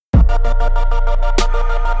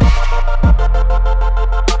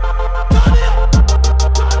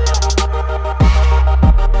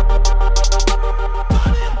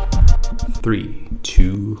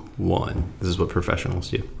professionals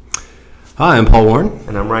do. Hi, I'm Paul Warren.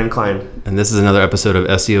 And I'm Ryan Klein. And this is another episode of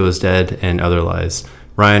SEO is Dead and Other Lies.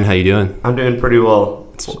 Ryan, how you doing? I'm doing pretty well.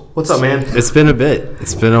 What's up, man? It's been a bit.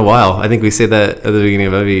 It's been a while. I think we say that at the beginning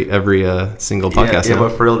of every single podcast. Yeah,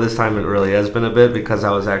 but for real, this time it really has been a bit because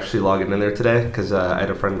I was actually logging in there today because I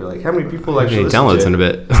had a friend be like, how many people actually listen downloads to it? in a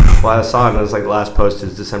bit. Well, I saw it and it was like the last post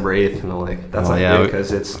is December 8th and I'm like, that's not good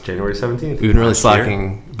because it's January 17th. We've been really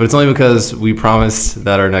slacking, but it's only because we promised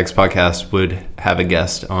that our next podcast would have a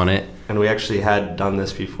guest on it. And we actually had done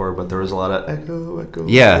this before, but there was a lot of echo.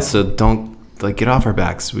 Yeah, so don't get off our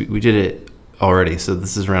backs. We did it already, so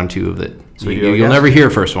this is round 2 of it. So you'll never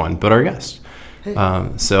hear first one, but our guest. Hey.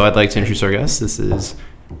 So I'd like to introduce our guest. This is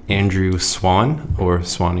Andrew Swan, or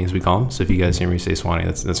Swanee as we call him. So if you guys hear me say Swanee,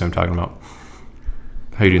 that's what I'm talking about.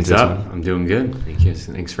 How are you doing today, Swanee? I'm doing good. Thank you.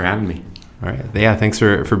 Thanks for having me. All right. Yeah, thanks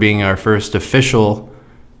for being our first official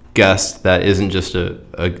guest that isn't just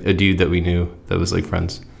a dude that we knew that was like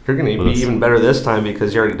friends. You're going to be even better this time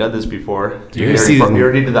because you already did this before. You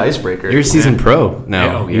already did the icebreaker. You're a seasoned pro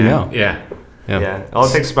now. Yeah, you know. Yeah. All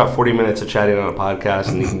it takes is about 40 minutes of chatting on a podcast,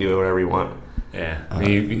 and you can do whatever you want. Yeah.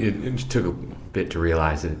 It just took a bit to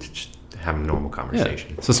realize that it's just having a normal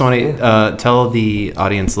conversation. Yeah. So, Swanee, tell the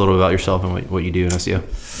audience a little about yourself and what you do in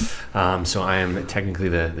SEO. So I am technically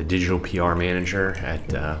the digital PR manager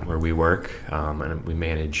at where we work, and we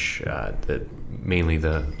manage mainly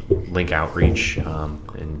the link outreach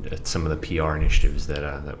and some of the PR initiatives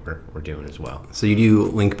that we're doing as well. So you do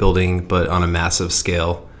link building, but on a massive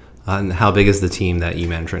scale. And how big is the team that you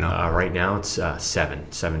manage right now? Right now it's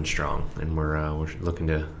seven strong, and we're looking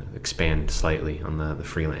to expand slightly on the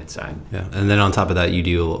freelance side. Yeah, and then on top of that, do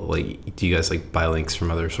you guys buy links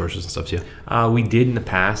from other sources and stuff too? We did in the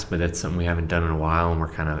past, but that's something we haven't done in a while, and we're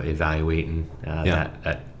kind of evaluating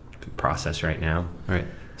that process right now. All right.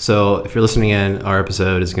 So if you're listening in, our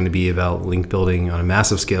episode is going to be about link building on a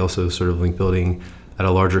massive scale. So sort of link building at a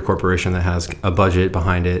larger corporation that has a budget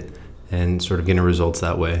behind it, and sort of getting results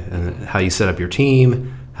that way, and how you set up your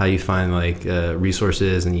team, how you find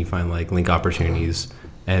resources, and you find link opportunities,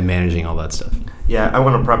 and managing all that stuff. Yeah, I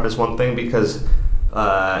want to preface one thing because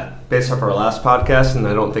based off our last podcast, and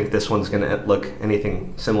I don't think this one's going to look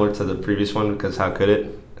anything similar to the previous one because how could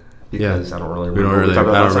it? Because I don't really remember. I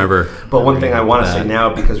don't remember. But one thing I want to say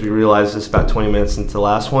now, because we realized this about 20 minutes into the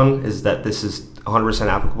last one, is that this is 100%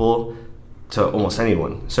 applicable to almost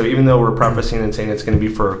anyone. So even though we're prefacing and saying it's going to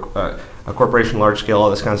be for a corporation, large scale, all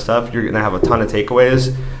this kind of stuff, you're going to have a ton of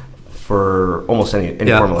takeaways for almost any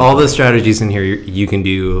form of all the strategies in here you can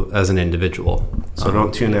do as an individual. So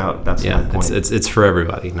don't tune out. That's my point. It's for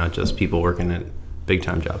everybody, not just people working at big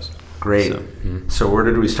time jobs. Great. So where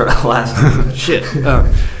did we start last? Shit.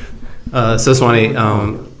 So Swanee,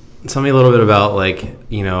 tell me a little bit about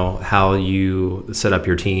how you set up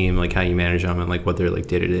your team, how you manage them, and what their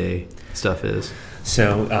day-to-day stuff is.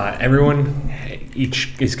 So everyone,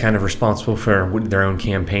 each is kind of responsible for their own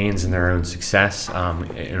campaigns and their own success.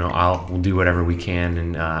 We'll do whatever we can,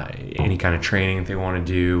 and any kind of training that they want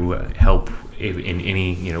to do, help in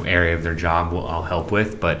any area of their job, I'll help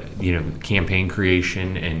with. But campaign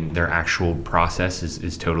creation and their actual process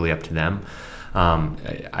is totally up to them.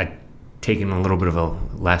 I taking a little bit of a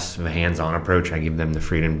less of a hands-on approach. I give them the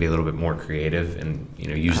freedom to be a little bit more creative and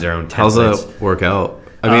use their own templates. How's that work out?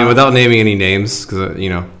 I mean, without naming any names, because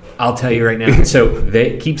I'll tell you right now. So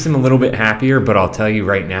that keeps them a little bit happier. But I'll tell you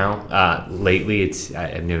right now. Lately,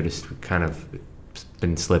 I've noticed kind of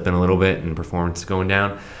been slipping a little bit and performance going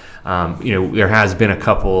down. There has been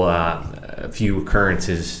a few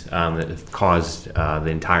occurrences that have caused the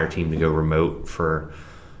entire team to go remote for.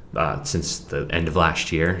 Since the end of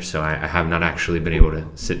last year, so I have not actually been able to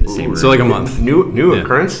sit in the same room. So a month. New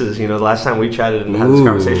occurrences. The last time we chatted and had this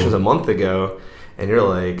conversation was a month ago, and you're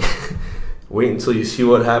like, wait until you see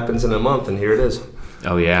what happens in a month, and here it is.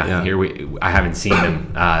 Oh yeah. I haven't seen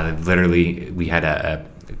them. Literally, we had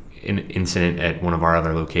an incident at one of our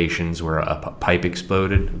other locations where a pipe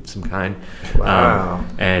exploded of some kind. Wow.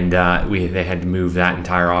 And they had to move that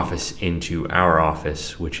entire office into our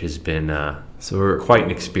office, which has been quite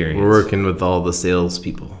an experience. We're working with all the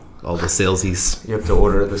salespeople, all the salesies. You have to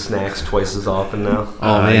order the snacks twice as often now.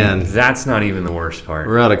 Oh man, that's not even the worst part.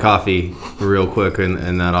 We're out of coffee real quick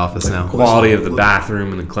in that office now. Quality of the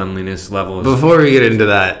bathroom and the cleanliness level. Before we get into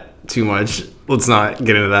that too much, let's not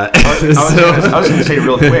get into that. I was going to say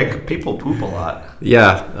real quick, people poop a lot.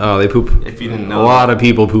 Yeah, they poop. If you didn't know, a lot of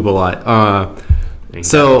people poop a lot.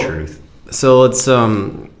 So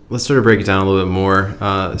let's sort of break it down a little bit more.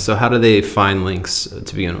 So how do they find links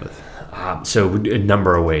to begin with? So a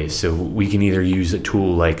number of ways. So we can either use a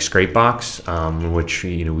tool like Scrapebox, in which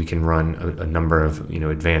we can run a number of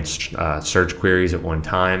advanced search queries at one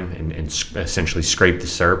time and essentially scrape the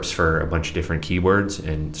SERPs for a bunch of different keywords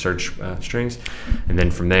and search strings. And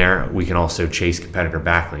then from there, we can also chase competitor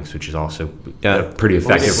backlinks, which is also pretty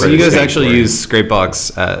effective. So you guys actually use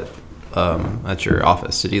Scrapebox at your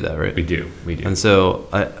office to do that, right? We do. And so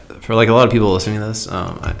for like a lot of people listening to this,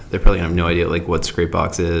 they're probably gonna have no idea like what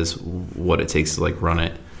Scrapebox is, what it takes to like run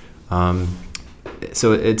it.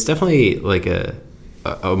 So it's definitely like a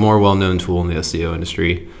more well-known tool in the SEO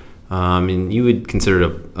industry. And you would consider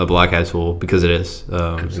it a black hat tool because it is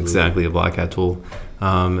exactly a black hat tool.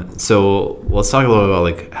 So let's talk a little about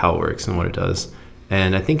like how it works and what it does.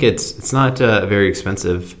 And I think it's not very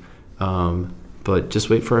expensive, but just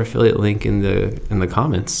wait for our affiliate link in the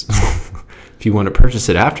comments. If you want to purchase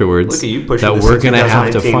it afterwards, look at you pushing that we're going to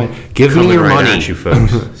have to find. Give me your money. At you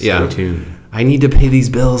folks. Yeah. Stay tuned. I need to pay these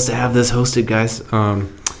bills to have this hosted, guys.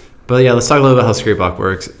 But yeah, let's talk a little about how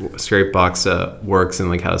Scrapebox works and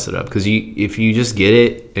like how to set it up. Because if you just get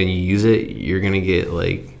it and you use it, you're going to get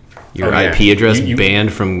like your IP address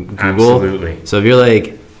banned from Google. Absolutely. So if you're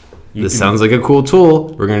like, this sounds like a cool tool,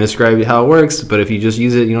 we're going to describe how it works. But if you just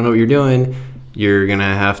use it, you don't know what you're doing, you're going to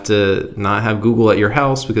have to not have Google at your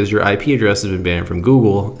house because your IP address has been banned from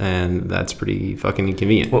Google, and that's pretty fucking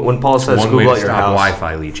inconvenient. When Paul says One Google way at to your stop house,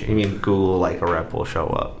 Wi-Fi leeching. you mean Google like a rep will show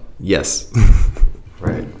up? Yes.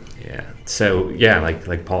 Right. Yeah. So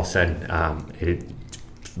like Paul said, it's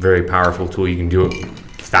a very powerful tool. You can do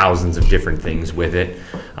thousands of different things with it.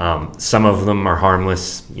 Some of them are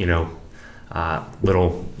harmless,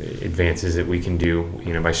 little advances that we can do,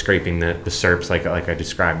 by scraping the SERPs like I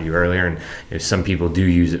described to you earlier. And some people do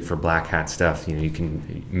use it for black hat stuff. You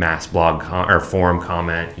can mass blog or forum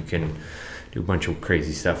comment. You can do a bunch of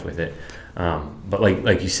crazy stuff with it. But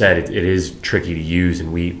like you said, it is tricky to use,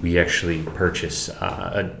 and we actually purchase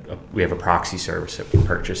we have a proxy service that we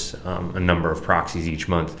purchase a number of proxies each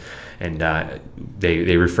month, and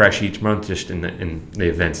they refresh each month just in the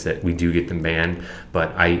events that we do get them banned.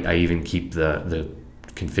 But I even keep the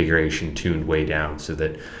configuration tuned way down so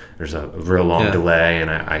that there's a real long delay, and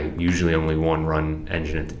I usually only one run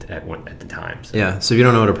engine at the time. So. Yeah. So if you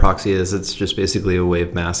don't know what a proxy is, it's just basically a way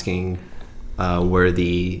of masking where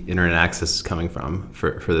the internet access is coming from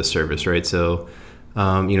for the service, right? So,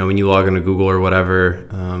 when you log into Google or whatever,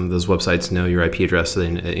 those websites know your IP address. So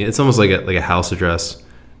it's almost like a house address,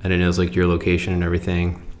 and it knows like your location and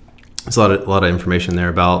everything. There's a lot of information there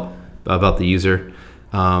about the user.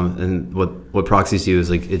 And what proxies do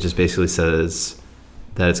is like it just basically says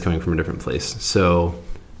that it's coming from a different place. So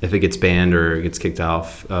if it gets banned or it gets kicked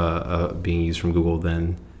off being used from Google,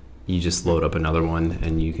 then you just load up another one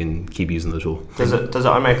and you can keep using the tool. Does it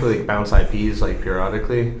automatically bounce IPs like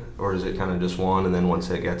periodically, or is it kind of just one, and then once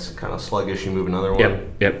it gets kind of sluggish, you move another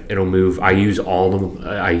one? Yep. It'll move. I use all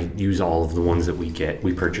of the ones that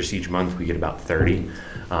we purchase each month. We get about 30,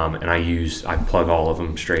 and I plug all of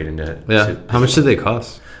them straight into. Yeah. How much did they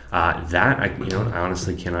cost? That I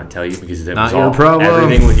honestly cannot tell you because that Not was your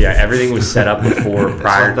problem. Everything was set up before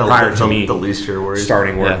prior to me the least your worries.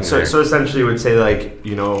 starting working there. So essentially, you would say like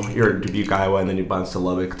you're in Dubuque, Iowa, and then you bounce to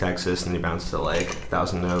Lubbock, Texas, and you bounce to like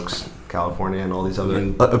Thousand Oaks, California, and all these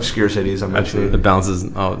other obscure cities I'm mentioning. It bounces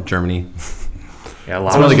Germany. Yeah,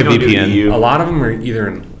 it's like a VPN. A lot of them are either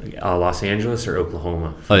in Los Angeles or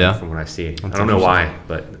Oklahoma. Oh yeah, from what I see. I don't know why,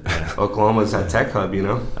 but Oklahoma's that tech hub,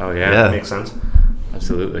 Oh yeah, makes sense.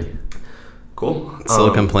 Absolutely. Cool.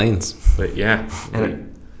 Silicon Plains. But yeah.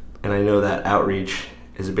 And I know that outreach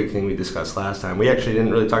is a big thing we discussed last time. We actually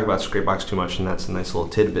didn't really talk about Scrapebox too much, and that's a nice little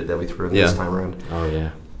tidbit that we threw in this time around. Oh,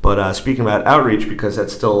 yeah. But speaking about outreach, because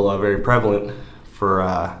that's still very prevalent for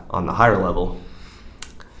on the higher level,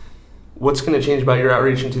 what's going to change about your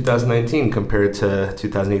outreach in 2019 compared to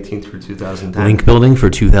 2018 through 2010? Link building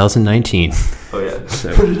for 2019. Oh, yeah.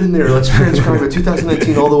 Put it in there. Let's transcribe it.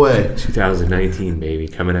 2019 all the way. 2019, baby.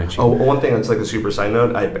 Coming at you. Oh, one thing that's like a super side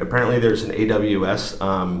note. Apparently there's an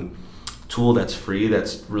AWS tool that's free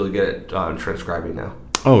that's really good at transcribing now.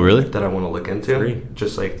 Oh, really? That I want to look into. Free.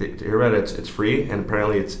 Just like to hear about it, it's free. And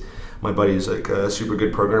apparently my buddy's like a super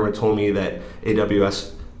good programmer told me that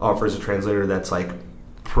AWS offers a translator that's like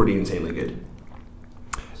pretty insanely good.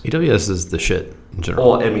 AWS is the shit in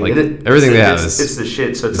general. Well, I mean, everything they have is the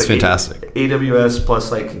shit. So it's like fantastic. AWS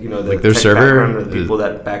plus like the like their tech server, background of the people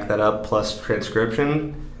that back that up plus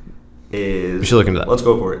transcription is. We should look into that. Let's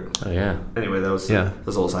go for it. Oh yeah. Anyway, that was a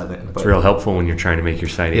little side thing. It's real helpful when you're trying to make your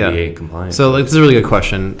site ADA compliant. So this is a really good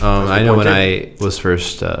question. I know when I was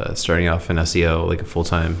first starting off in SEO, like a full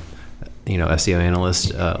time, SEO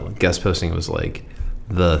analyst, guest posting was like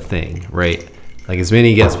the thing, right? Like as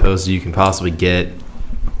many guest posts as you can possibly get.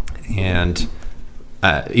 And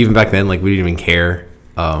even back then, like we didn't even care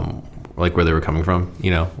like where they were coming from,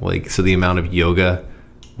 like so the amount of yoga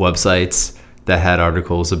websites that had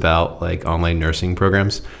articles about like online nursing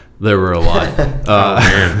programs, there were a lot.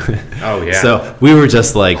 Oh yeah. So we were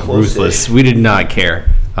just like ruthless. We did not care.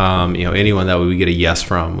 Anyone that we would get a yes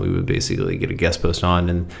from, we would basically get a guest post on.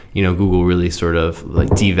 And Google really sort of like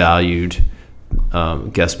devalued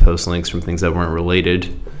guest post links from things that weren't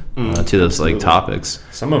related to those like topics.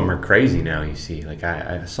 Some of them are crazy now. You see, like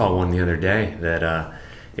I saw one the other day that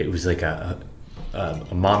it was like a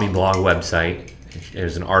mommy blog website.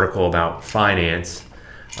 There's an article about finance,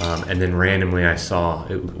 and then randomly I saw,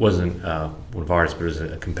 it wasn't one of ours, but it was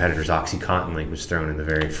a competitor's OxyContin link was thrown in the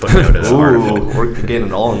very footnote of the article. We're getting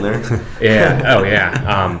it all in there. Yeah. Oh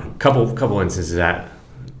yeah. Couple instances of that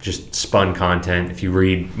just spun content. If you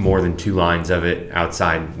read more than 2 lines of it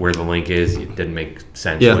outside where the link is, it didn't make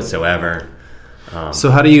sense whatsoever.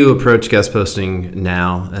 So how do you approach guest posting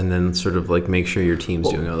now, and then sort of like make sure your team's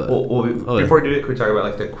doing all that? Well, before we do it, could we talk about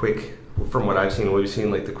like the quick, from what I've seen,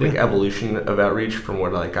 like the quick evolution of outreach from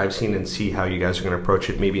what like I've seen, and see how you guys are going to approach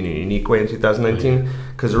it maybe in a unique way in 2019?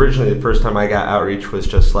 Because originally the first time I got outreach was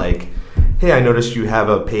just like, hey, I noticed you have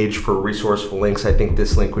a page for resourceful links. I think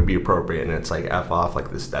this link would be appropriate. And it's like, F off,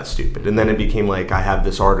 like this, that's stupid. And then it became like, I have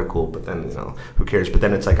this article, but then, who cares? But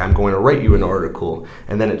then it's like, I'm going to write you an article.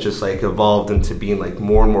 And then it just like evolved into being like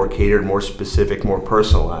more and more catered, more specific, more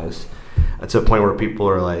personalized. To a point where people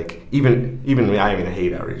are like, even me, I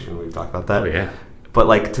hate outreach, and we've talked about that. Oh, yeah. But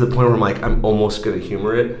like to the point where I'm like, I'm almost going to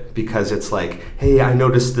humor it, because it's like, hey, I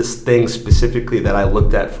noticed this thing specifically that I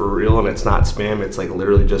looked at for real, and it's not spam. It's like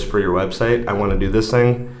literally just for your website. I want to do this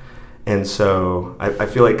thing. And so I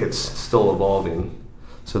feel like it's still evolving.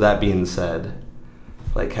 So that being said,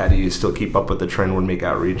 like, how do you still keep up with the trend when make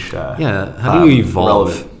outreach? How do you evolve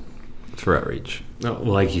relevant for outreach? Well,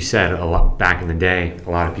 like you said, a lot back in the day, a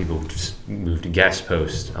lot of people just moved to guest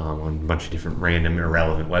post on a bunch of different random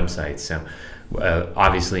irrelevant websites. So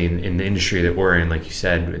obviously in the industry that we're in, like you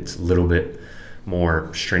said, it's a little bit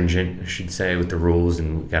more stringent, I should say, with the rules,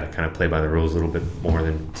 and we've got to kind of play by the rules a little bit more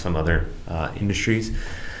than some other industries.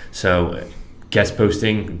 So guest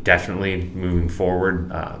posting, definitely moving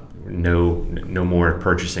forward. No more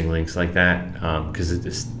purchasing links like that,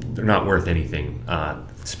 because they're not worth anything,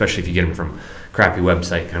 especially if you get them from a crappy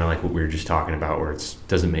website, kind of like what we were just talking about, where it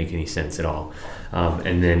doesn't make any sense at all.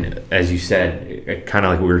 And then, as you said, kind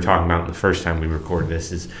of like we were talking about the first time we recorded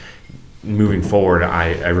this, is moving forward,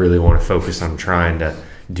 I really want to focus on trying to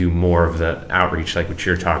do more of the outreach, like what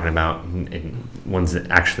you're talking about, and ones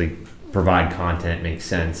that actually provide content, make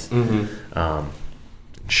sense,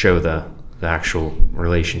 show the actual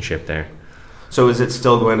relationship there. So is it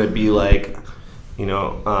still going to be like,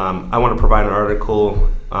 I want to provide an article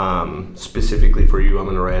specifically for you, I'm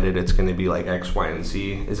going to write it, it's going to be like X, Y, and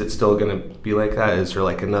Z. Is it still going to be like that? Is there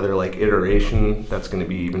like another like iteration that's going to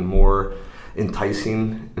be even more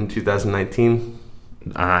enticing in 2019?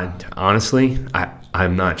 Honestly,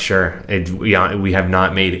 I'm not sure. We have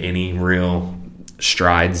not made any real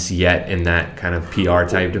strides yet in that kind of PR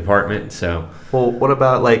type department. So, well, what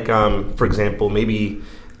about like, for example, maybe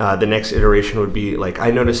the next iteration would be like,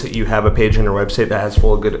 I noticed that you have a page on your website that has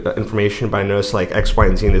full of good information, but I noticed like X, Y,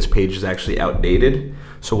 and Z, and this page is actually outdated.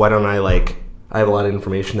 So why don't I have a lot of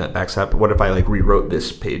information that backs up. What if I like rewrote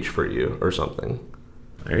this page for you or something?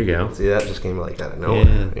 There you go. See, that just came like out of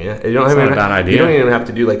nowhere. Yeah. You don't have not a bad idea. You don't even have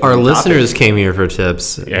to do like our listeners came here for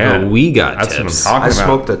tips. Yeah, we got that's tips. What I'm talking about. I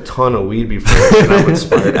smoked a ton of weed before, and I was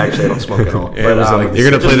inspired. Actually, I don't smoke at all. Yeah, but you're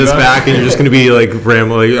gonna play this back, and you're just gonna be like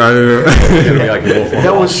rambling.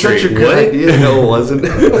 That was such a good idea. No, it wasn't.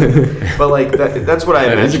 But like that's what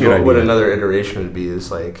I imagine. What another iteration would be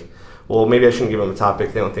is like, well, maybe I shouldn't give them a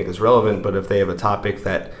topic they don't think is relevant, but if they have a topic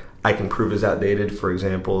that I can prove is outdated, for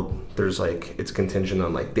example, there's like, it's contingent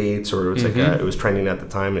on like dates, or it's like it was trending at the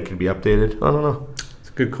time, it could be updated. I don't know. It's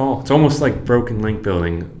a good call. It's almost like broken link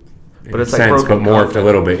building, but it's like broken, but morphed a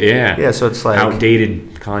little bit. Yeah. So it's like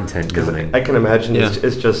outdated content building. I can imagine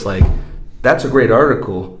it's just like, that's a great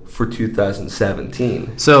article for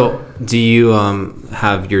 2017. So do you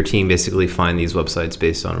have your team basically find these websites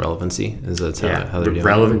based on relevancy? Is that how they're doing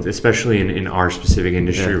relevant, especially in our specific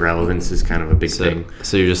industry? Relevance is kind of a big thing.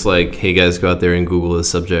 So you're just like, hey guys, go out there and Google this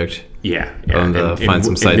subject. Yeah. And find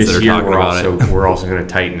some sites that are talking about it. We're also going to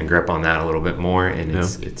tighten the grip on that a little bit more, and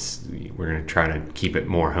we're going to try to keep it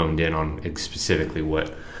more honed in on specifically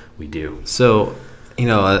what we do. So,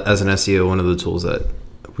 as an SEO, one of the tools that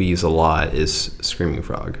we use a lot is Screaming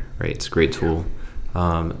Frog, right? It's a great tool.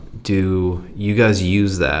 Do you guys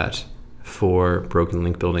use that for broken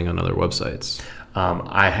link building on other websites?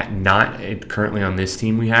 Not currently on this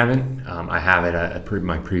team. We haven't. I have it at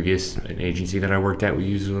my previous agency that I worked at. We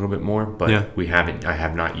used a little bit more, but we haven't. I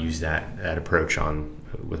have not used that approach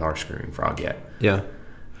with our Screaming Frog yet. Yeah.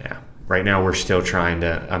 Right now, we're still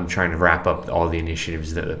I'm trying to wrap up all the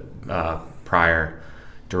initiatives that the prior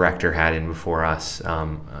director had in before us,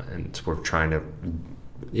 and so we're trying to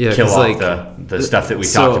kill off the stuff that we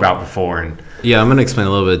talked about before. And I'm going to explain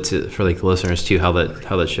a little bit for like the listeners too how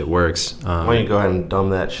that shit works. Why don't you go ahead and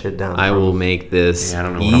dumb that shit down? I will make this I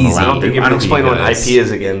don't know easy. what I'm allowed I don't think you can explain what IP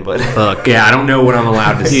is again, but Look, I don't know what I'm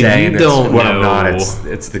allowed to say. You don't what know. I'm not.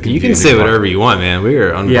 It's the you can say whatever you want, man. We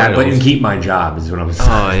are unbridled. but and keep my job is what I'm saying.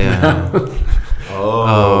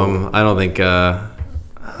 Oh yeah. I don't think. I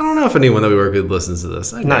don't know if anyone that we work with listens to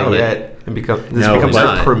this. not yet. This becomes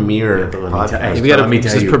our premiere podcast. We got to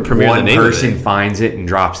just premiere one the name person of it. finds it and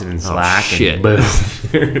drops it in Slack. Shit. And boom.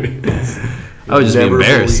 I would just be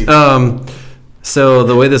embarrassed. So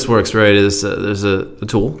the way this works, right, is there's a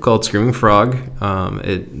tool called Screaming Frog.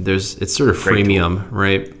 It's sort of freemium,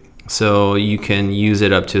 right? So you can use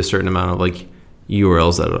it up to a certain amount of like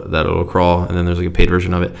URLs that it'll crawl, and then there's like a paid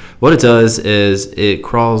version of it. What it does is it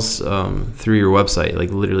crawls through your website, like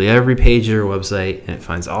literally every page of your website, and it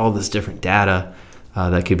finds all this different data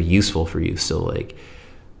that could be useful for you. So like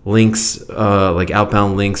links, like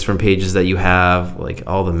outbound links from pages that you have, like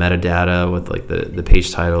all the metadata with like the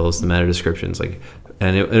page titles, the meta descriptions, like,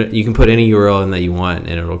 and you can put any URL in that you want,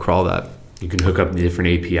 and it'll crawl that. You can hook up the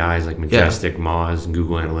different APIs like Majestic, Moz, and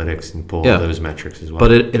Google Analytics and pull all those metrics as well.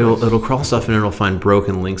 But it'll crawl stuff and it'll find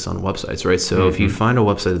broken links on websites, right? So if you find a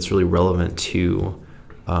website that's really relevant to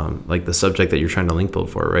like the subject that you're trying to link build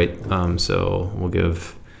for, right? So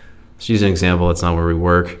let's use an example. That's not where we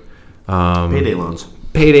work. Payday loans.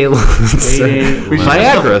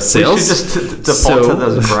 Viagra sales. We should just default to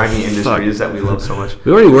those grimy industries that we love so much.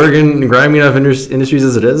 We already work in grimy enough industries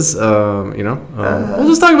as it is. We'll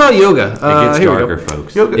just talk about yoga. It gets darker,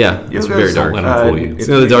 folks. Yoga. Yeah, it's very dark. Let them fool you. It's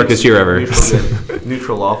the darkest year ever.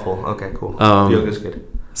 Neutral lawful. Okay, cool. Yoga's good.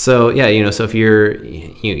 So so if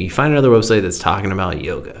you find another website that's talking about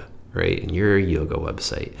yoga, right, and you're a yoga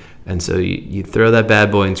website, and so you throw that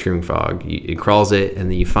bad boy in Screaming Frog, it crawls it,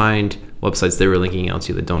 and then you find websites they were linking out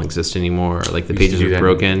to that don't exist anymore, or like the pages are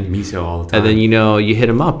broken. Miso all the time. And then you hit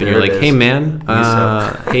them up, and you're like, "Hey man,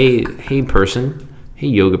 hey person, hey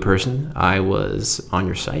yoga person, I was on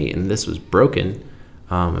your site and this was broken.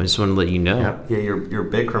 I just want to let you know." Yeah, your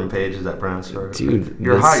Bikram page is that pronounced? Dude,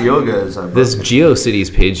 your hot yoga is this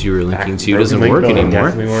GeoCities page you were linking to doesn't work anymore.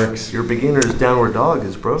 Definitely works. Your beginner's downward dog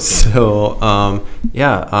is broken. So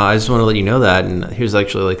I just want to let you know that, and here's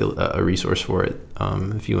actually like a resource for it.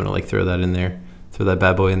 If you want to like throw that in there, throw that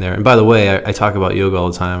bad boy in there. And by the way, I talk about yoga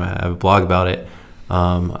all the time. I have a blog about it.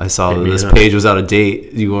 I saw that this page was out of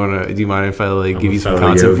date. Do you mind if I give you some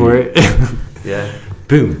content for it? Yeah.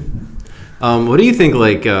 Boom. What do you think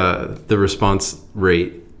the response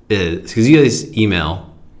rate is? Because you guys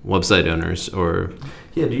email website owners or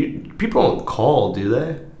people don't call, do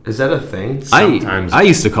they? Is that a thing? Sometimes. I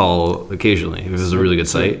used to call occasionally if it was a really good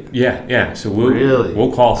site. Yeah. So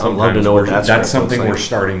we'll call sometimes. I'd love to know what that's something we're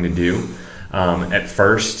starting to do. At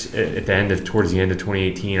first, towards the end of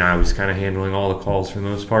 2018, I was kind of handling all the calls for the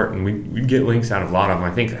most part, and we'd get links out of a lot of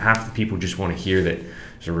them. I think half the people just want to hear that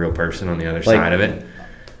there's a real person on the other side of it.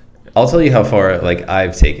 I'll tell you how far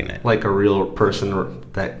I've taken it. Like a real person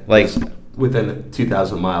that is within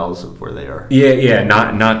 2,000 miles of where they are. Yeah.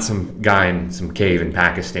 Not some guy in some cave in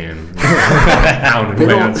Pakistan. Pounding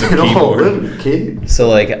away on some keyboard.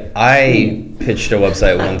 So I pitched a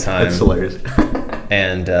website one time. That's hilarious.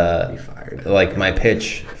 And my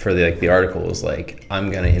pitch for the article was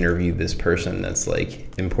I'm gonna interview this person that's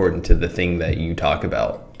important to the thing that you talk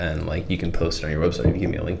about, and you can post it on your website if you give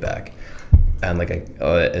me a link back. And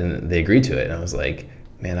and they agreed to it, and I was like,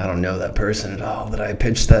 man, I don't know that person at all that I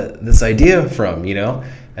pitched this idea from,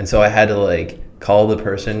 And so I had to call the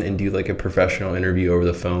person and do a professional interview over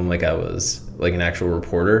the phone, like I was an actual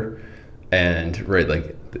reporter, and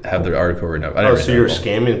have their article written up. So you're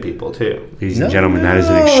scamming people too. Ladies and gentlemen, that is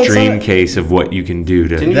an extreme case of what you can do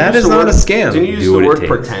to. That is not a scam. Didn't you use the word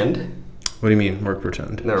pretend? What do you mean, work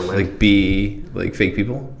pretend? Never mind. Be fake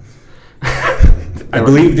people? I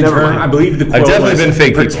believe the term. I believe the quote I've definitely been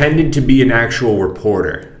fake pretended to be an actual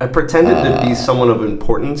reporter. I pretended to be someone of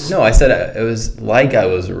importance. No, I said it was I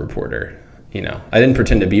was a reporter. I didn't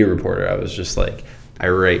pretend to be a reporter. I was just I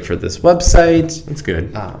write for this website. That's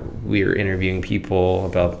good. We're interviewing people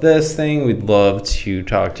about this thing. We'd love to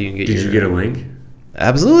talk to you and get Did you get a link?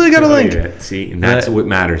 Absolutely got a link. See, and that's what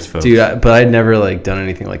matters, folks. Dude, but I'd never like done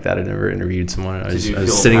anything like that. I'd never interviewed someone. I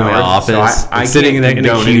was sitting in my office, So I sitting in a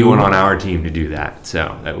condone queue. anyone on our team to do that.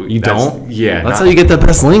 So You don't? Yeah, That's how you get the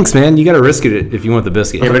best links, man. You got to risk it if you want the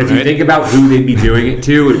biscuit. Yeah, but if you think about who they'd be doing it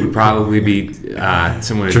to, it would probably be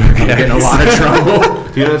someone who's getting a lot of trouble.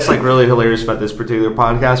 Do you know what's like really hilarious about this particular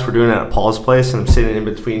podcast? We're doing it at Paul's place, and I'm sitting in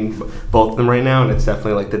between both of them right now, and it's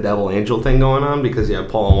definitely like the devil angel thing going on because you have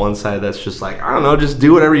Paul on one side that's just like, I don't know, just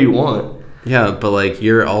do whatever you want. Yeah, but like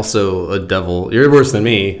you're also a devil. You're worse than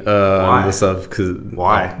me on this stuff.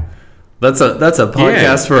 Why? That's a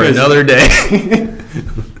podcast for another day.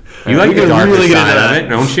 You like the darker really get into side of that. it,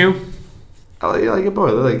 don't you? I like it,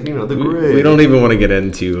 boy. Like, the gray. We don't even want to get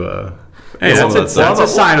into. Hey, that's a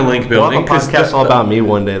side of link We'll building. have a podcast all about me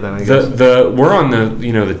one day. Then I guess. We're on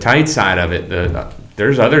the tight side of it.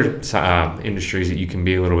 There's other industries that you can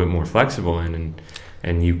be a little bit more flexible in,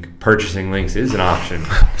 and you purchasing links is an option.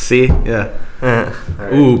 See, yeah.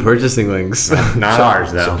 Right. Ooh, purchasing links. Not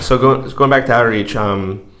ours though. So going back to outreach,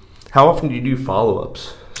 how often do you do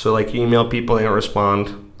follow-ups? So like you email people, they don't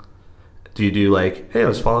respond. Do you do like, hey, I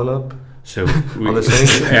was following up So on this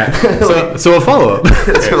thing? yeah. So a follow up.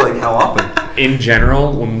 So like how often? In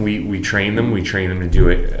general, when we train them to do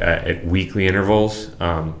it at weekly intervals.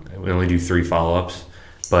 We only do 3 follow-ups,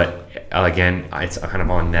 but again, it's kind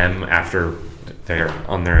of on them after they're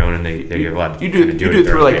on their own and they are allowed to do it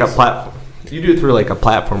through like a pace. platform. You do it through like a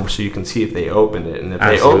platform so you can see if they opened it, and if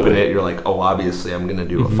Absolutely. they open it, you're like, oh, obviously I'm going to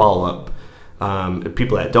do a follow-up.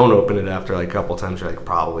 People that don't open it after like a couple times, you're like,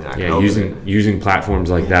 probably not going to open it. Using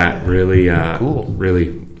platforms like that really Cool.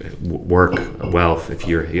 really work well if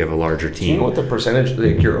you have a larger Do you know team. what the percentage,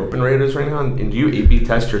 like your open rate is right now? And do you A/B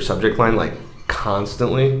test your subject line like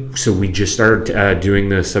constantly? So we just started doing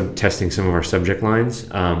the testing some of our subject lines.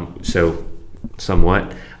 So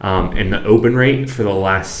somewhat. And the open rate for the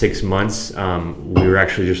last 6 months, we were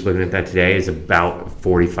actually just looking at that today, is about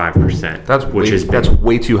 45%. That's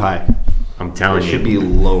way too high. I'm telling It you. should be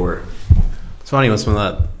lower. It's funny. What's some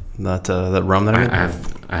of that rum that I made?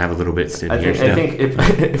 I have a little bit sitting I here. think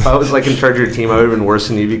if I was like in charge of your team, I would have been worse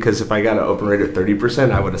than you because if I got an open rate of 30%,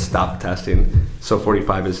 I would have stopped testing. So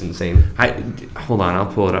 45 is insane. Hold on,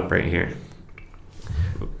 I'll pull it up right here.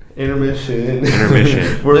 Intermission.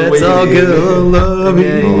 Intermission. Let's all get a love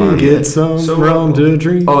Yeah. get some rum to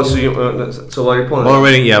drink. Oh, so while you're pulling While we're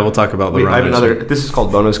waiting, yeah, we'll talk about the rum. I have another. This is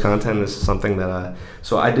called bonus content. This is something that.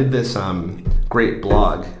 So I did this great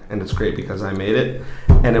blog, and it's great because I made it,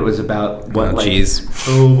 and it was about what. Jeez.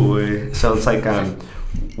 Oh boy. So it's like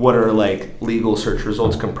what are like legal search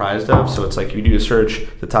results comprised of? So it's like you do a search,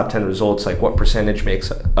 the top 10 results, like what percentage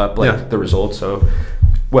makes up like the results. So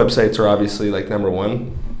websites are obviously like number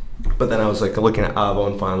one. But then I was like looking at Avvo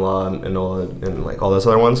and FindLaw and all and like all those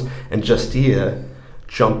other ones, and Justia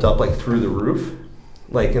jumped up like through the roof,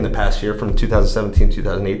 like in the past year from 2017 to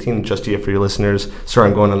 2018. Justia, for your listeners, sorry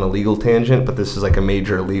I'm going on a legal tangent, but this is like a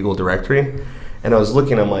major legal directory. And I was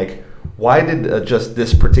looking, I'm like, why did just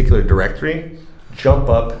this particular directory jump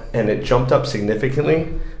up, and it jumped up significantly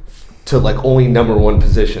to like only number one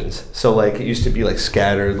positions? So like it used to be like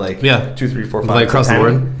scattered, like 2, 3, 4, 5, like across the 10.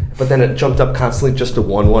 board. But then it jumped up constantly just to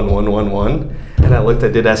 1, 1, 1, 1, 1. And I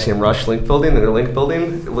did SEMrush link building, and their link building,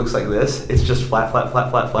 it looks like this. It's just flat.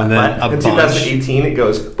 And then a In bunch. 2018, it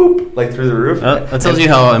goes boop, like through the roof. That tells you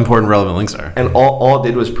how important relevant links are. And all it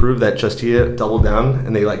did was prove that Justia doubled down,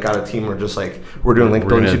 and they like got a team where just like, we're doing link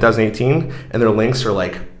building in 2018, and their links are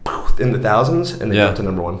like in the thousands, and they jumped to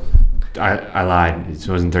number one. I lied. It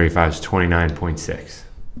wasn't 35. It's 29.6.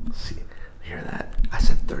 See, hear that? I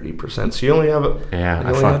said 30%. So you only have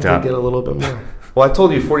I fucked up. To get a little bit more. Well, I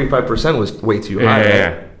told you 45% was way too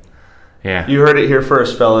high. Yeah. You heard it here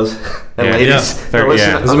first, fellas and ladies.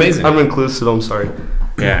 It's amazing. I'm inclusive. I'm sorry.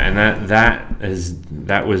 Yeah, and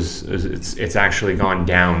it's actually gone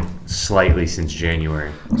down slightly since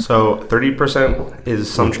January. So 30% is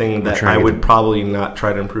something that I would probably not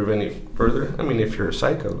try to improve any further. I mean, if you're a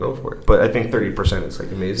psycho, go for it. But I think 30% is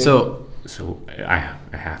like amazing. So I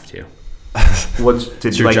have to.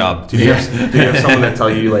 It's your job. Did you have someone that tell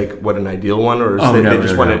you like what an ideal one, or they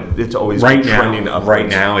just want it? It's always trending upwards? Right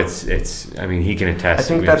now, it's. I mean, he can attest. I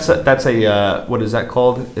think that's a what is that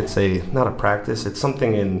called? It's not a practice. It's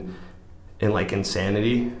something in like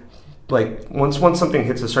insanity. Like once something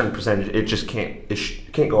hits a certain percentage, it just can't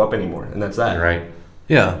go up anymore, and that's that. Right.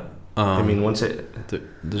 Yeah. I mean, once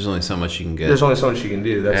there's only so much you can get. There's only so much you can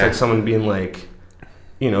do. That's like someone being like,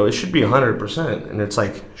 it should be 100%, and it's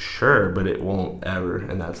like, sure, but it won't ever,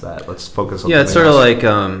 and that's that. Let's focus on. Yeah, it's sort of like,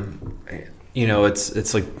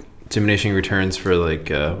 it's like diminishing returns for like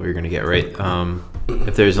what you're gonna get, right?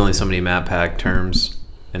 if there's only so many map pack terms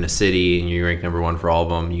in a city and you rank number 1 for all of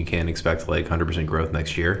them, you can't expect like 100% growth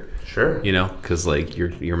next year. Sure. You know, because like you're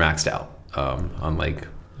maxed out on like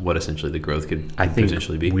what essentially the growth could I think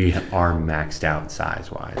potentially be. we are maxed out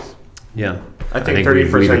size-wise. Yeah. I think we've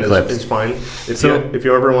 30% is fine. If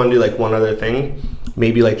you ever want to do like one other thing,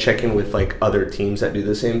 maybe like check in with like other teams that do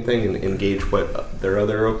the same thing and engage what their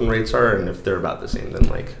other open rates are, and if they're about the same, then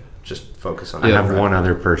like just focus on. I it. have one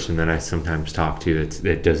other person that I sometimes talk to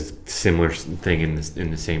that does similar thing in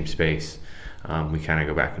the same space. We kind of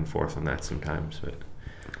go back and forth on that sometimes. But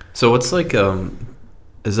So what's like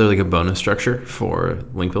is there like a bonus structure for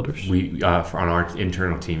link builders? we on our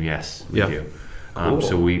internal team, yes, we Yeah. do. Cool.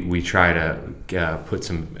 So we try to put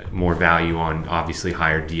some more value on obviously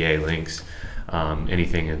higher DA links.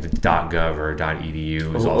 Anything at the .gov or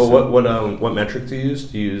 .edu is also. What metric do you use?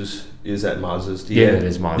 Do you use that Maz's DA? Yeah, it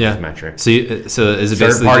is Maz's metric. So is it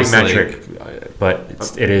basically Third-party just metric,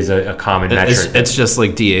 but it is a common metric. It's just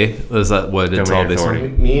like DA. Is that what it's all Domain based on?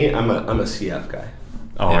 authority. Me, I'm a CF guy.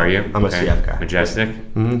 Oh, are you? I'm a CF guy. Majestic.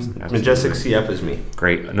 Mm-hmm. Majestic CF is me.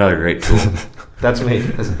 Great, another great tool. That's me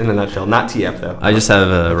in a nutshell. Not TF though. I just have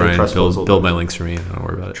think Ryan Trustflow's build my links for me. Don't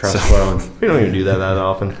worry about it. Trust So, flow. We don't even do that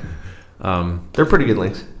often. They're pretty good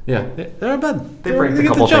links. yeah, they're not bad. They break a get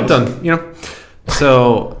couple the job things. done. You know.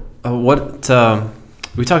 So what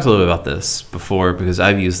we talked a little bit about this before because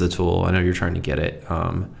I've used the tool. I know you're trying to get it.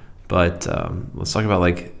 But let's talk about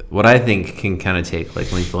like what I think can kind of take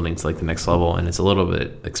like link building to like the next level, and it's a little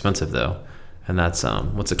bit expensive though. And that's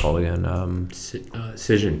what's it called again?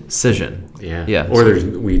 Cision. Cision. Yeah. Yeah. Or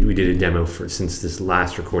we did a demo since this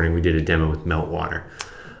last recording. We did a demo with Meltwater.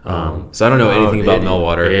 So I don't know anything about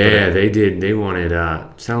Meltwater. Yeah, they did. They wanted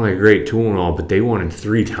sounded like a great tool and all, but they wanted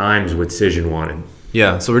 3 times what Cision wanted.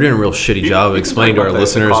 Yeah, so we're doing a real shitty job of explaining to our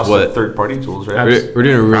listeners what third-party tools, right? we're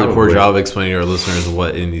doing a really poor Probably. job of explaining to our listeners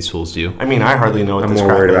what any of these tools do. I mean, I hardly know what I'm this more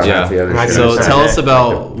crap worried is. about Yeah. half the other And I shit. So Like tell us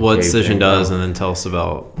about the what cave Cision thing, does, though. and then tell us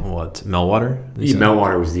about what Meltwater. Yeah,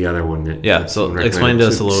 Meltwater was the other one that. Yeah, so someone explain recommended. to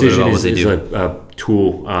us a little Cision bit about what is- they is do. a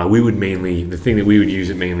tool. We would the thing that we would use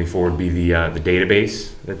it mainly for would be the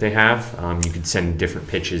database that they have. You could send different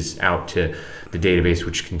pitches out to the database,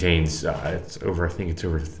 which contains it's over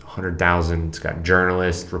 100,000. It's got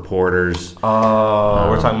journalists, reporters.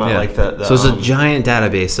 We're talking about Yeah. like the So it's a giant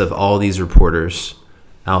database of all these reporters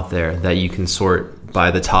out there that you can sort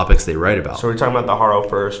by the topics they write about. So we're talking about the Haro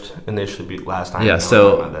first, and they should be last time. Yeah, we were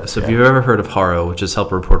talking about so this. if you've ever heard of Haro, which is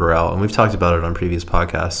Help a Reporter Out, and we've talked about it on previous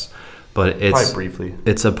podcasts, but Probably briefly.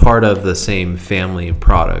 it's a part of the same family of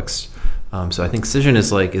products. So I think Cision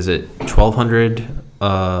is like, is it 1,200?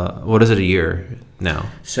 What is it a year now?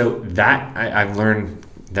 So that I've learned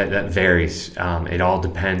that varies. It all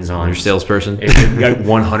depends on Your salesperson? It's like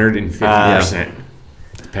 150%.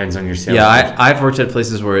 Depends on your sales. Yeah, I've worked at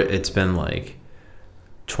places where it's been like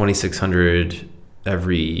 2,600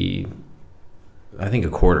 every, I think, a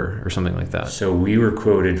quarter or something like that. So we were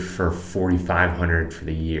quoted for 4,500 for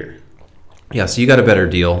the year. Yeah, so you got a better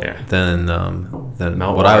deal Yeah. than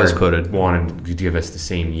Meltwater what I was quoted. wanted to give us the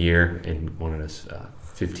same year and wanted us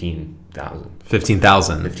 15,000.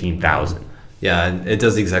 15,000. 15,000. Yeah, and it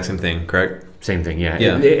does the exact same thing, correct? Same thing, yeah.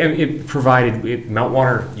 Yeah. It provided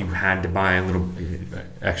Meltwater. You had to buy a little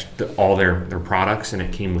extra, all their products, and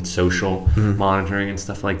it came with social monitoring and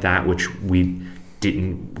stuff like that, which we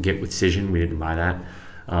didn't get with Cision. We didn't buy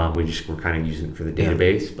that. We just were kind of using it for the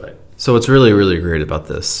database, but. So what's really, really great about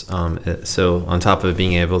this, so on top of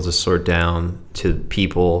being able to sort down to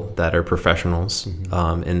people that are professionals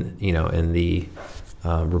in the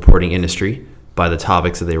reporting industry by the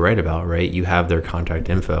topics that they write about, right? You have their contact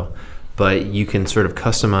info, but you can sort of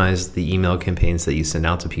customize the email campaigns that you send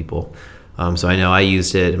out to people. So I know I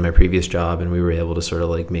used it in my previous job, and we were able to sort of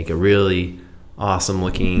like make a really awesome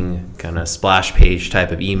looking kind of splash page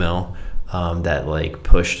type of email that like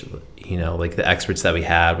pushed, like the experts that we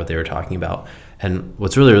had, what they were talking about. And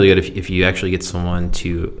what's really, really good, if you actually get someone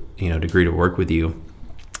to, agree to work with you,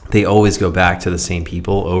 they always go back to the same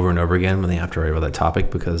people over and over again when they have to write about that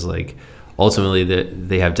topic, because like ultimately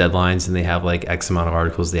they have deadlines and they have like X amount of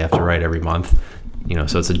articles they have to write every month.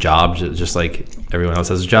 So it's a job, just like everyone else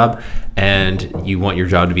has a job, and you want your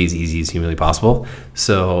job to be as easy as humanly possible.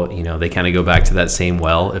 So, they kind of go back to that same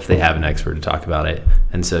well if they have an expert to talk about it.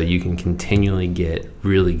 And so you can continually get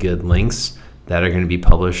really good links that are going to be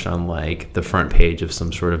published on like the front page of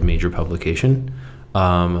some sort of major publication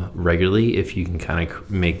regularly, if you can kind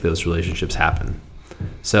of make those relationships happen.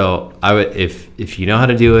 So I would, if you know how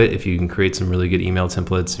to do it, if you can create some really good email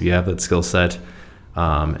templates, if you have that skill set,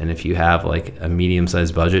 and if you have like a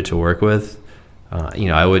medium-sized budget to work with,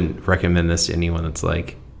 I wouldn't recommend this to anyone that's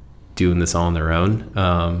like doing this all on their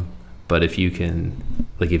own. But if you can,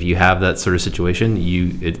 like, if you have that sort of situation,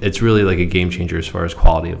 it's really like a game changer as far as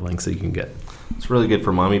quality of links that you can get. It's really good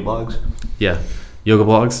for mommy blogs. Yeah, yoga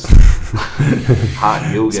blogs,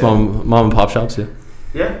 Hot yoga. small mom and pop shops. Yeah.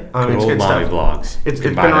 Yeah, I mean, it's Old good mommy stuff. blogs. It's can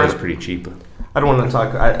been buy those around- pretty cheap. I don't want to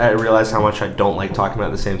talk. I realize how much I don't like talking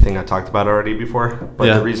about the same thing I talked about already before. But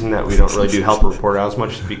Yeah. the reason that we don't really do Help Report as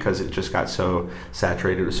much is because it just got so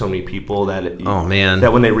saturated with so many people that Oh man.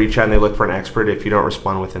 that when they reach out and they look for an expert, if you don't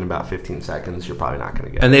respond within about 15 seconds, you're probably not going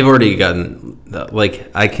to get And it. they've already gotten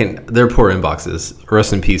their poor inboxes.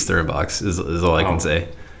 Rest in peace, their inbox is all I can Oh. say.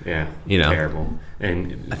 Yeah, You know. terrible.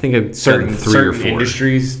 And I think I've certain gotten 3 or 4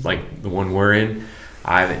 industries, like the one we're in,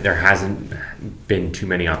 there hasn't been too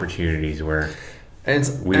many opportunities where And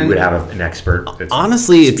we would have an expert that's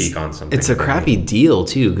honestly, speak on something. it's a crappy deal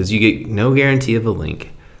too because you get no guarantee of a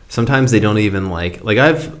link. Sometimes they don't even like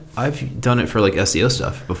I've done it for like SEO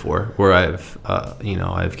stuff before where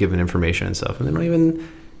I've given information and stuff and they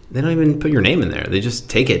don't even put your name in there. They just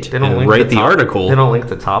take it They don't and link write the top- article. They don't link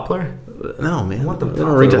the Toppler. No, man. want them They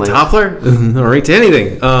don't rate to Toppler Toppler. They don't rate to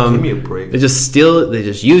anything. Give me a break. They just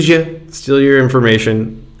use you, steal your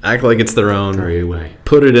information, act like it's their own, throw you away.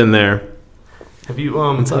 put it in there. Have you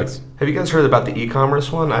It sucks. Have you guys heard about the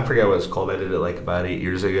e-commerce one? I forget what it's called. I did it like about 8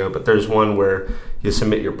 years ago. But there's one where you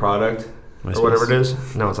submit your product MySpace. or whatever it is.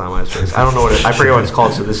 No, it's not MySpace. I don't know I forget what it's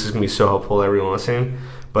called. So this is gonna be so helpful to everyone listening.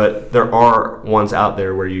 But there are ones out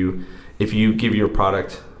there where if you give your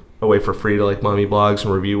product away for free to like mommy blogs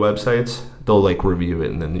and review websites, they'll like review it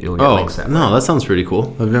and then you'll get links that way. That sounds pretty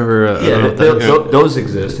cool. I've never. I don't know Yeah, what that is. those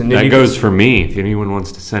exist. And then That you goes for me. If anyone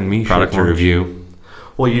wants to send me Product shit to launch. review,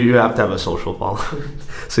 Well, you have to have a social follower.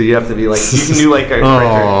 So you have to be like, you can do like a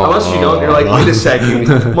Oh. unless you don't, you're like, wait a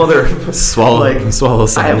second, mother. Swallow I have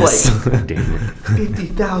sadness. like damn it.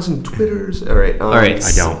 50,000 Twitters. All right. All right,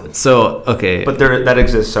 I don't. So okay, But that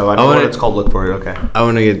exists, so I know wanna- what it's called. Look for it. Okay. I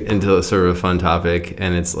want to get into a sort of a fun topic,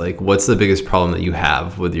 and it's like, what's the biggest problem that you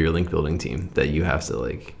have with your link building team that you have to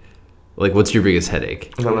like what's your biggest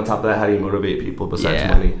headache? And on top of that, how do you motivate people besides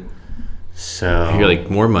Yeah. money? So You're like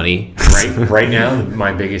more money. right now,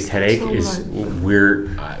 my biggest headache So is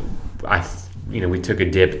we took a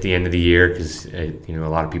dip at the end of the year because a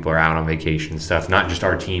lot of people are out on vacation and stuff. Not just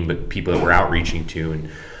our team, but people that we're outreaching to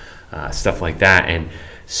and stuff like that. And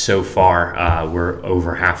so far, we're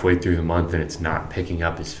over halfway through the month, and it's not picking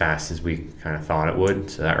up as fast as we kind of thought it would.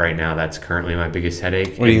 So that right now, that's currently my biggest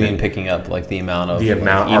headache. What do you And mean picking up like the amount of The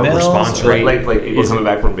amount- like, our emails? response Or- rate. Like people Is coming it-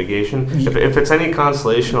 back from vacation. If it's any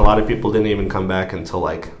consolation, a lot of people didn't even come back until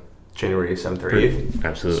like January 7th or 8th.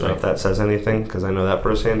 Absolutely. So if that says anything, because I know that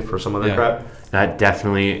firsthand for some other Yeah. crap. That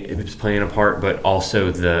definitely is playing a part, but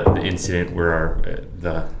also the incident where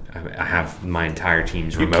I have my entire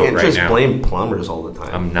team's You remote can't right just now. blame plumbers all the time.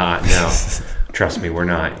 I'm not. No, trust me, we're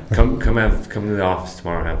not. Come to the office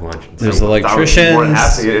tomorrow and have lunch. And There's see. electricians. More than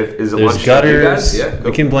happy. Is it There's lunch time, you guys? gutters. Yeah, go.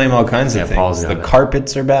 We can blame all kinds Yeah, of Paul's things. got The it.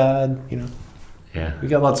 carpets are bad. Yeah. We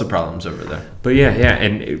got lots of problems over there. But yeah,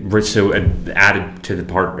 and so added to the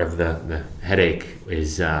part of the headache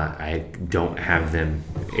is I don't have them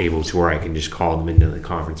able to where I can just call them into the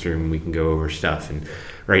conference room and we can go over stuff. And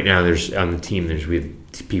right now, on the team, we have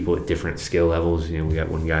people at different skill levels. We got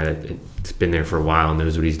one guy that's been there for a while and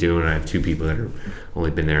knows what he's doing. I have 2 people that have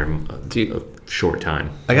only been there a short time.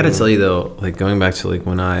 I got to tell you though, like going back to like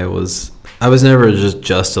when I was never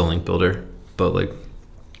just a link builder, but like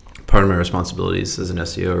part of my responsibilities as an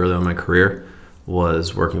SEO early on in my career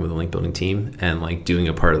was working with a link building team and like doing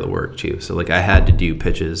a part of the work too. So like I had to do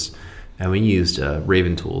pitches, and we used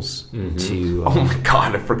Raven tools to. Oh my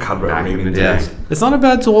god, I forgot about Back in Raven. the Yeah, days. it's not a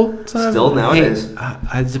bad tool. It's not Still nowadays.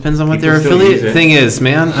 it depends on what People their still affiliate use it. thing is,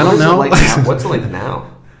 man. I don't know. What's it like now?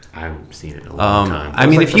 I haven't seen it in a long time. I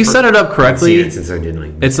mean, like if the you first- set it up I've correctly, seen it since I did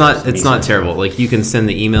like it's not research. terrible. Like you can send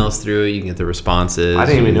the emails through it, you can get the responses. I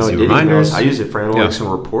didn't even you know can it do did reminders. emails. I use it for analytics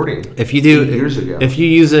and reporting. If you do 8 years ago. if you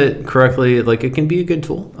use it correctly, like it can be a good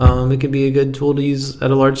tool. It can be a good tool to use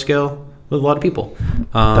at a large scale with a lot of people.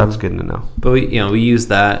 That's good to know. But we use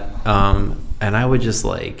that, and I would just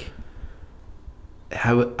like.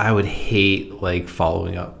 I would hate like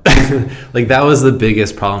following up. Like that was the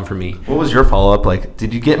biggest problem for me. What was your follow up like?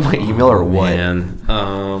 Did you get my email or what? Man,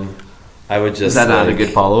 I would just. Is that not a like- good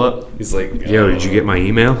follow up? He's like, Yo, did you get my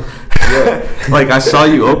email? Like I saw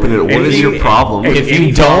you open it. What is your problem? If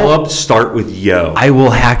you don't, start with yo. I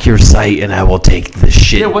will hack your site and I will take the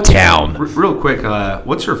shit down. Real quick,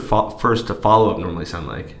 what's your first follow up normally sound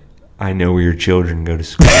like? I know where your children go to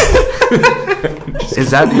school.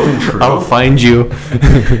 Is that even true? I'll find you.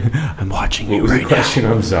 I'm watching you right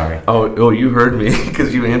now. I'm sorry. Oh, you heard me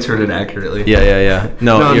because you answered it accurately. Yeah.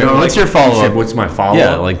 No, what's your follow-up? What's my follow-up?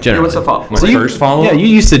 Yeah, like generally. What's the follow-up? My first follow-up? Yeah, you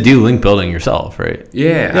used to do link building yourself, right?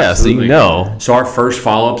 Yeah, Yeah, so you know. So our first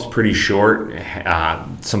follow-up's pretty short.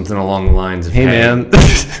 Something along the lines of, Hey, man.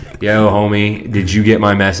 Yo, homie, did you get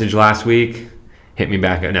my message last week? Hit me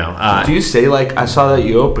back. No. Do you say like, I saw that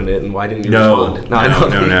you opened it, and why didn't you No. respond?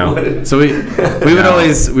 No. So we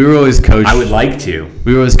were always coached. I would like to.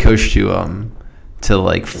 We were always coached to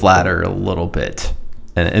like flatter a little bit,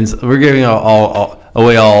 and so we're giving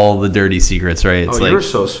away all the dirty secrets, right? It's you're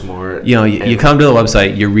so smart. You know, you come to the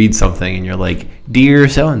website, you read something, and you're like, "Dear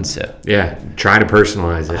so and so." Yeah. Try to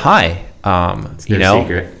personalize it. Hi.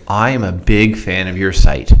 Secret. I am a big fan of your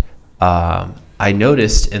site. I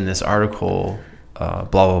noticed in this article, blah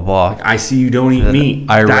blah blah. I see you don't eat meat.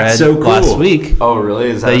 I That's read so cool. last week Oh, really?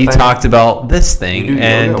 Is that a you thing? talked about this thing, You do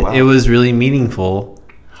and yoga? Wow. it was really meaningful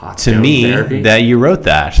Hot to stone me therapy? that you wrote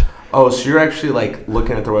that. Oh, so you're actually like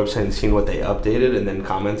looking at their website and seeing what they updated and then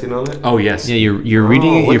commenting on it? Oh yes. Yeah, you're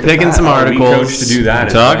reading it. look You're at picking that. some Oh, we articles. We coach to do that.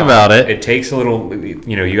 as Talk well. about it. It takes a little.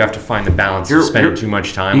 You have to find the balance. You're- To spend you're- too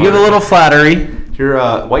much time. You on give a it. little flattery. Your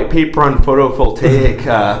white paper on photovoltaic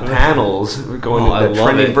panels going Oh, I into love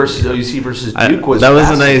trending it. versus OUC versus Duke was that was a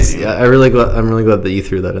fascinating. nice. Yeah, I'm really glad that you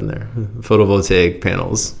threw that in there. Photovoltaic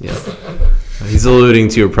panels. Yeah. He's alluding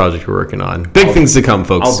to a project we're working on. Big things to come,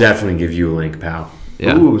 folks. I'll definitely give you a link, pal.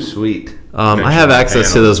 Yeah. Ooh, sweet. I have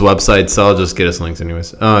access to those websites, so I'll just get us links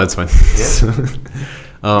anyways. Oh, that's fine.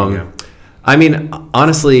 Yeah. I mean,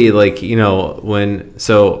 honestly, like, you know,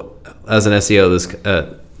 as an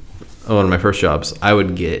SEO, one of my first jobs, I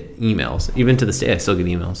would get emails. Even to this day, I still get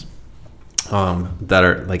emails that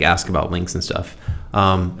are like ask about links and stuff.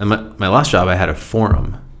 And my last job, I had a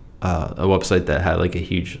forum, a website that had like a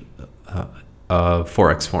huge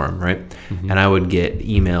Forex forum, right? Mm-hmm. And I would get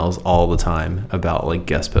emails all the time about like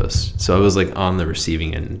guest posts. So I was like on the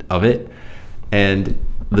receiving end of it. And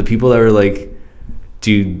the people that were like,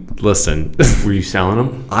 dude, listen, Were you selling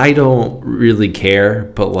them? I don't really care,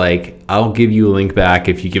 but like, I'll give you a link back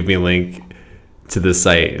if you give me a link to this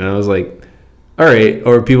site. And I was like, all right.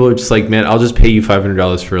 Or people are just like, man, I'll just pay you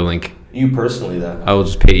 $500 for a link. You personally, though. I will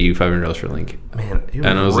just pay you $500 for a link. Man, you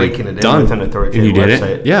And I were was like, raking it done. in with an authoritative And you did it?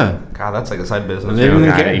 website. Yeah. God, that's like a side business. And they didn't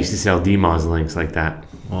I care. used to sell DMOS links like that.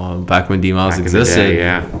 Well, back when DMOS Back in the existed. day,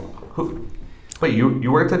 yeah. Wait,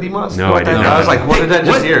 you worked at DMOS? No, I did not. I was like, what did I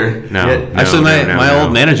just hear? No. Yeah. Actually, my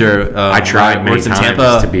old manager. I tried many worked in times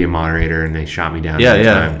Tampa. to be a moderator, and they shot me down. Yeah, every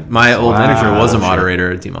yeah. time. My old Wow. manager was a Shit. moderator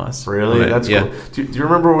at DMOS. Really? That's yeah. cool. Do you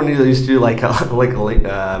remember when you used to do like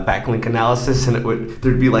backlink analysis, and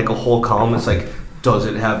there'd be like a whole column? It's like, does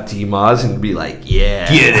it have DMOS? And it'd be like,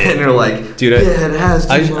 yeah. Get it. And they're like, Dude, yeah, it has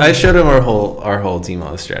DMOS. I showed him our whole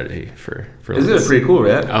DMOS strategy for Isn't links. it pretty cool,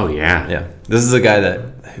 right? Oh yeah. Yeah, this is a guy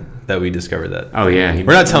that we discovered that. Oh yeah.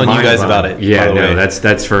 We're not telling you guys about it, Yeah, by the way.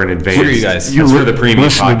 that's for an advanced. Screw you guys. That's for the premium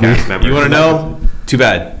podcast members. You want to know? Too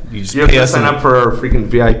bad. You just You have pay to us sign and- up for our freaking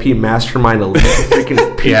VIP mastermind elite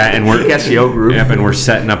freaking Yeah, and we're SEO group. Yep, and we're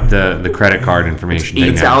setting up the credit card information.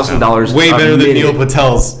 thing now, so- $8,000. Way a better than minute. Neil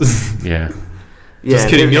Patel's. Yeah. Yeah, Just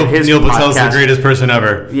kidding. and his Neil Patel's the podcast- greatest person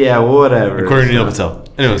ever, Yeah, whatever. according to Neil Patel.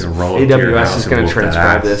 Anyways, Roll up to your AWS house is and going whoop to that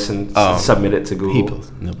transcribe ass. this and Oh. submit it to Google.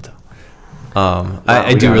 Neil Patel. Wow, I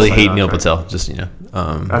we do gotta really sign hate off, Neil right? Patel. Just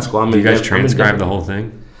That's cool. Do you guys transcribe the whole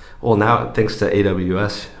thing? Well, now thanks to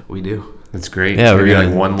AWS, we do. That's great. Yeah, It's we're be gonna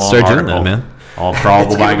like one long start doing article, that, man. All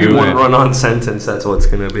probable It's by going to be Google. one run-on sentence. That's what it's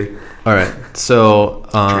going to be. All right. So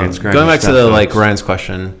Transcribe going your back to stuff, the like folks. Ryan's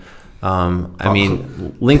question, I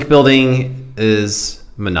mean, link building is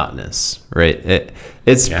monotonous, right?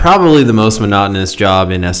 It's Yeah. probably the most monotonous job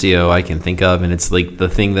in SEO I can think of, and it's like the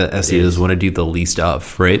thing that SEOs want to do the least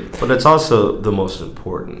of, right? But it's also the most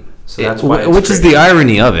important. So that's why. Which is the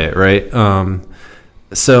irony of it, right?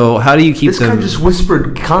 So how do you keep This them? guy just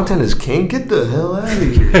whispered, "Content is king." Get the hell out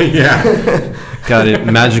of here. Yeah. Got it.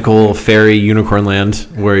 Magical fairy unicorn land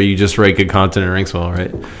where you just write good content and ranks well,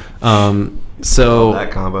 right? So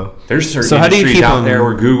That combo. There's certain So how do you industries keep out them- there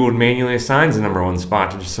where Google manually assigns the number one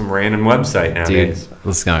spot to just some random website nowadays. dude,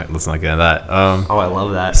 let's not get into that. Oh, I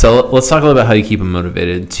love that. So let's talk a little about how you keep them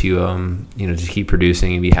motivated to to keep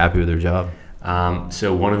producing and be happy with their job.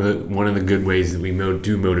 So one of the good ways that we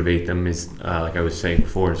do motivate them is, like I was saying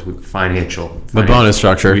before, is with financial. The bonus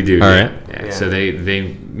structure. We do. All yeah. right. Yeah. Yeah. So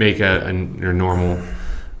they make a normal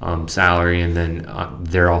salary, and then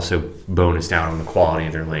they're also bonused out on the quality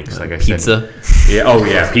of their links. Like I said, Pizza. yeah. Oh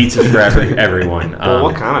yeah, pizza for everyone. Well,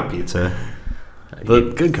 what kind of pizza? The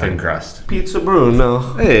good thin kind. crust. Pizza Bruno.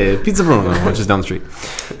 Hey, Pizza Bruno, which is down the street.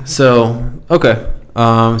 So, okay.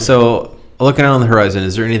 So, looking out on the horizon,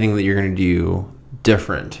 is there anything that you're going to do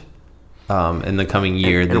different in the coming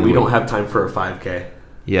year? And we don't have time for a 5K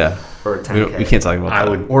Yeah. or a 10K. We can't talk about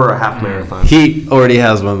that. Or a half marathon. He already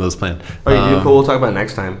has one of those planned. Oh, you do? Cool. We'll talk about it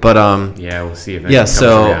next time. But, Yeah, we'll see if it yeah, becomes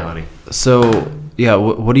so, reality.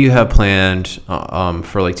 what do you have planned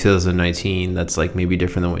for like 2019 that's like maybe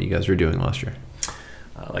different than what you guys were doing last year?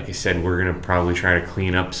 Like I said, we're going to probably try to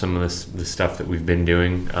clean up some of the stuff that we've been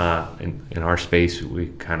doing in our space. We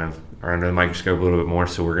kind of are under the microscope a little bit more,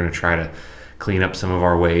 so we're going to try to clean up some of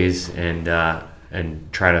our ways and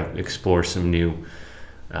try to explore some new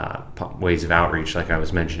ways of outreach, like I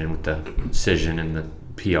was mentioning with the Cision and the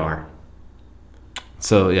PR.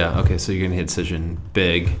 So So you're gonna hit Cision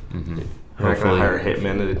big. Mm-hmm. We're not going to hire a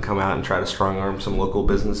hitman to come out and try to strong arm some local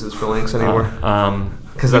businesses for links anymore.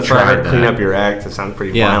 Because that's why I had to clean up your act. It sounds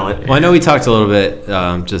pretty violent. Well, I know we talked a little bit,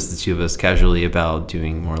 just the two of us, casually about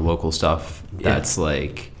doing more local stuff. That's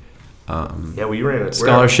like we ran it.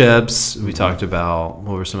 scholarships. We talked about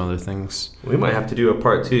what were some other things. We might have to do a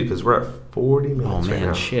part 2 because we're at 40 minutes. Oh man, right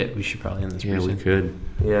now. shit! We should probably end this. Yeah, pretty we soon. could.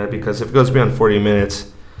 Yeah, because if it goes beyond 40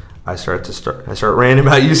 minutes, I start ranting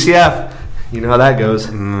about UCF. You know how that goes.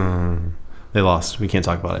 They lost. We can't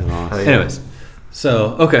talk about it. Yeah. Anyways,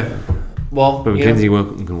 so okay. Well, But Mackenzie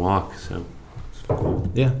can walk, so it's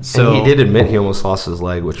cool. yeah. And So he did admit he almost lost his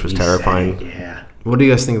leg, which was terrifying. Yeah. What do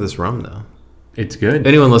you guys think of this rum, though? It's good.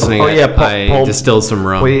 Anyone listening? Oh, yeah, I Paul- distilled some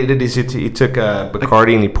rum. What he did is he took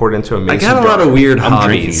Bacardi and he poured it into a I mason got a jar. lot of weird I'm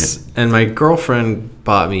hobbies, and my girlfriend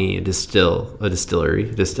bought me a distillery.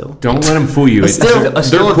 Don't let him fool you. A still a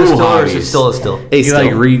still is still a still. Hey, He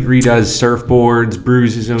like redoes surfboards,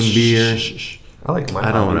 brews his own beer. I like my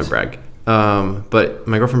I don't want hobbies. to brag. But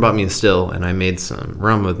my girlfriend bought me a still, and I made some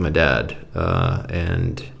rum with my dad,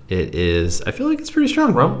 and it is. I feel like it's pretty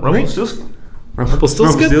strong. Rum right? just Rumble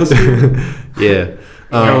still's good. Rumpelstiltskin? Yeah.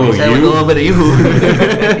 Oh, sound like a you? little bit of you.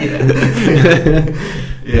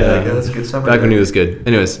 yeah, that's good stuff. Back when he was good.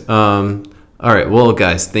 Anyways, all right. Well,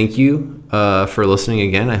 guys, thank you for listening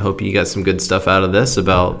again. I hope you got some good stuff out of this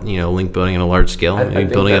about link building on a large scale,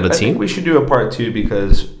 maybe building out a I team. think we should do a part 2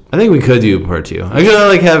 because. I think we could do a part 2. I kind of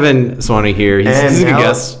like having Swanee here. He's a good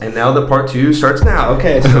guest. And now the part 2 starts now.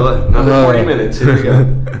 Okay, so another 40 minutes. Here we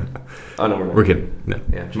go. Oh no, We're kidding. No.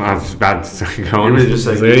 Yeah. I was about to start You going. really just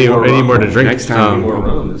like, So I need more to drink. Next time, more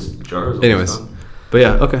rum. This jars. all Anyways, this but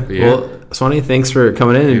yeah, okay. yeah. Well, Swanee, thanks for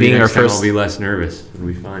coming in and Maybe being our next time first. I'll be less nervous. It'll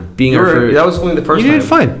be fine. Being stuff. our first. That was only the first You time. did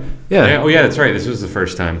fine. Yeah. Yeah. Oh yeah, that's right. This was the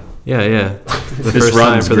first time. Yeah. The This first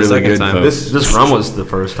time run's for the really second good, time. folks. This rum was the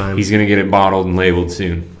first time. He's gonna get it bottled and labeled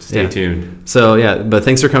soon. Stay Yeah. tuned. So yeah, but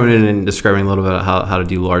thanks for coming in and describing a little bit about how to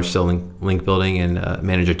do large scale link building and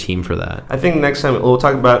manage a team for that. I think next time we'll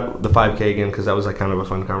talk about the 5K again because that was like kind of a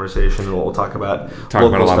fun conversation. And we'll talk about Talk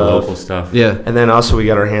about a lot of local stuff. Yeah. And then also we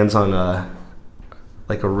got our hands on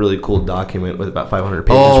like a really cool document with about 500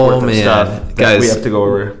 pages Oh, worth of man. stuff that Guys. we have to go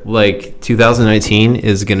over. Like 2019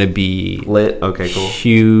 is gonna be Lit. Okay, cool.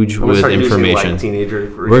 huge I'm gonna with start using, information. like,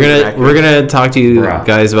 teenager. We're gonna talk to you Bruh.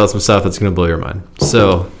 guys about some stuff that's gonna blow your mind.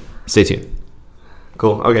 So stay tuned.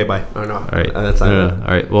 Cool. Okay, bye. Oh no. All right. That's No.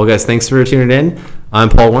 All right. Well, guys, thanks for tuning in. I'm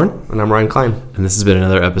Paul Warren, And I'm Ryan Klein. and this has been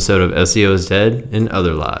another episode of SEO is Dead and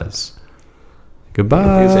Other Lives.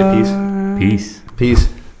 Goodbye. You say peace. Peace. Peace.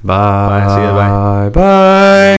 Bye. Bye. See ya. Bye. Bye.